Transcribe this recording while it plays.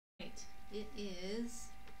Right, it is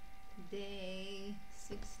day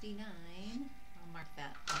 69. I'll mark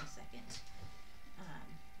that in a second.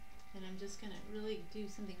 And I'm just going to really do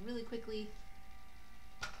something really quickly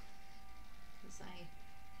because I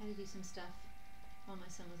had to do some stuff while my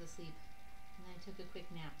son was asleep. And then I took a quick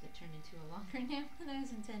nap that turned into a longer nap than I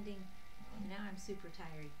was intending. And now I'm super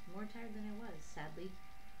tired. More tired than I was, sadly.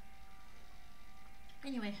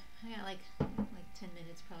 Anyway, I got like 10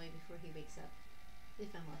 minutes probably before he wakes up,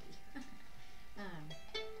 if I'm lucky. I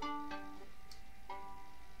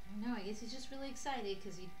don't know, I guess he's just really excited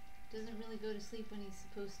because he doesn't really go to sleep when he's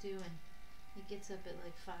supposed to, and he gets up at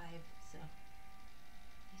like 5, so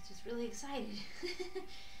he's just really excited.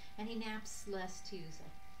 And he naps less too, so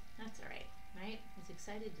that's alright, right? He's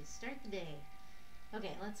excited to start the day.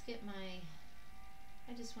 Okay, let's get my,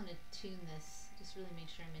 I just want to tune this, just really make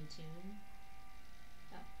sure I'm in tune.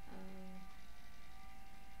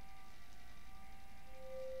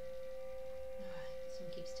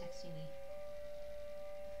 Someone keeps texting me.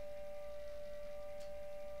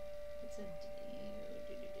 It's a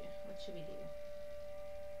what should we do?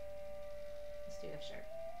 Let's do F sharp.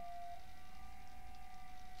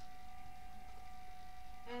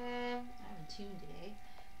 I haven't tuned today.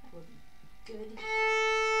 That would be good.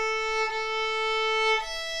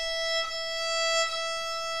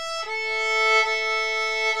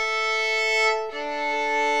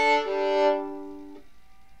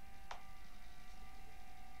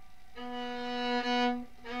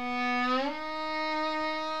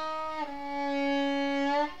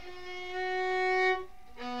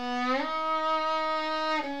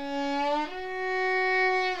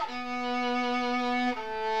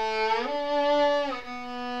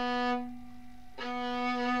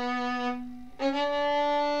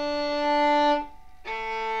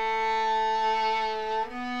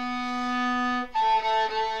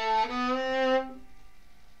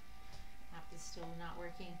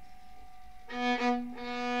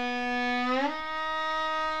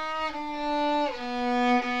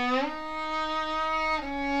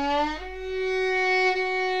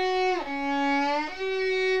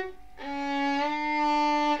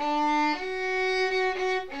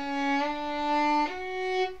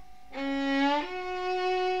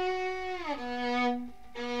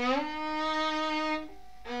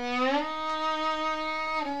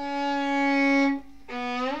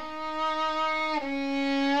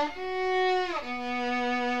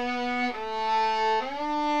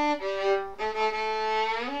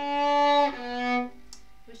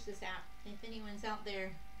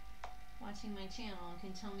 Watching my channel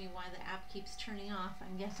can tell me why the app keeps turning off.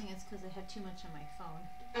 I'm guessing it's because I have too much on my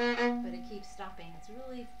phone, but it keeps stopping. It's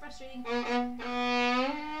really frustrating.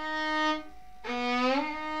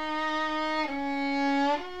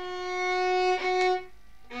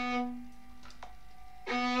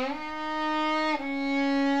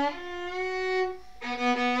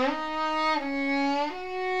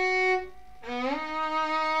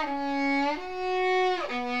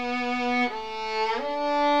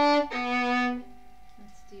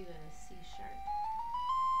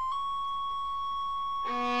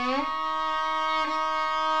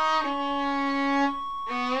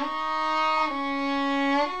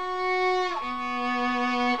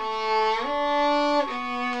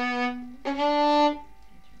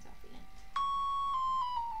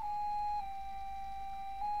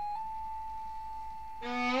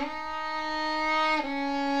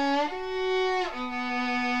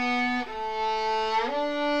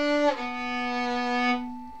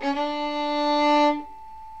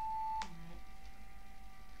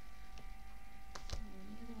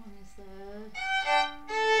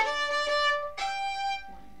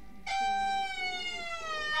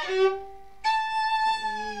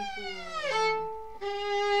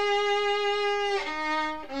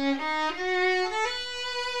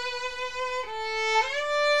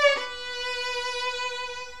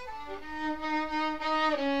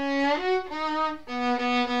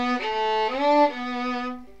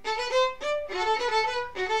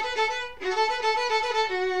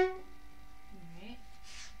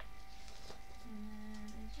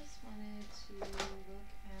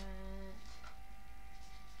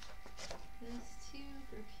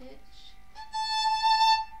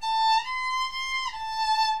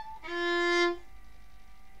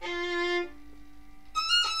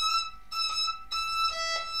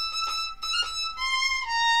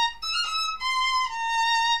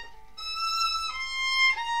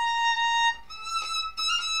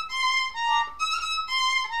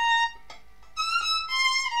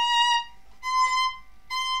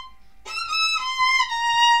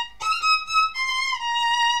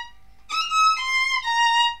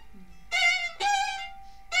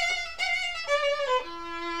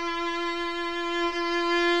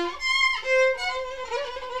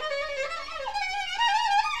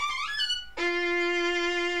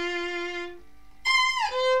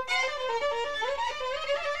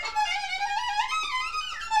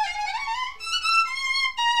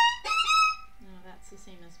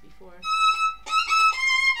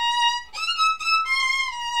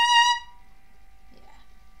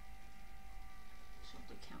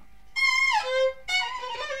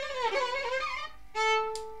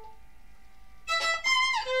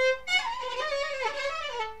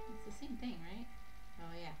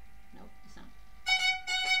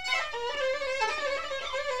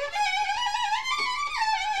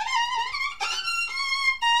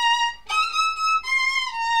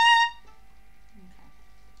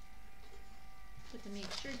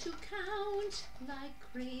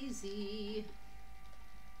 easy.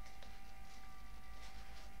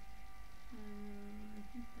 I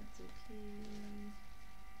think that's okay.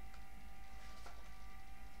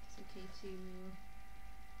 It's okay to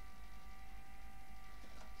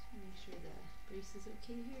make sure the brace is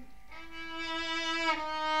okay here.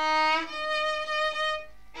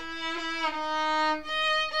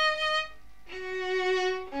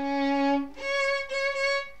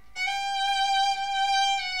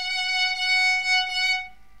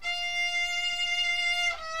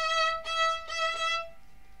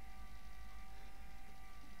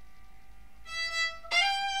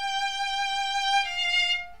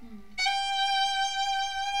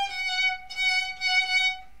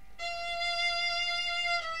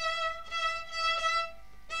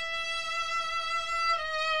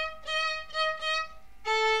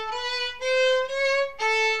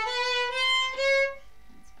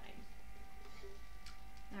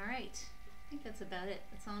 That's about it.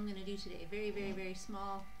 That's all I'm going to do today. Very, very, very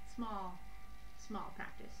small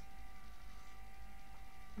practice.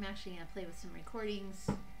 I'm actually going to play with some recordings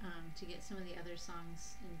to get some of the other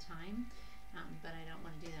songs in time, but I don't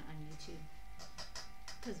want to do that on YouTube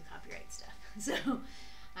because of copyright stuff. So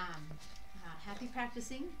happy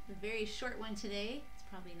practicing. A very short one today. It's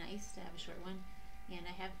probably nice to have a short one, and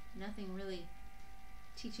I have nothing really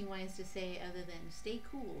teaching wise to say other than stay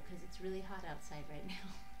cool because it's really hot outside right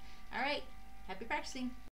now. All right. Happy practicing!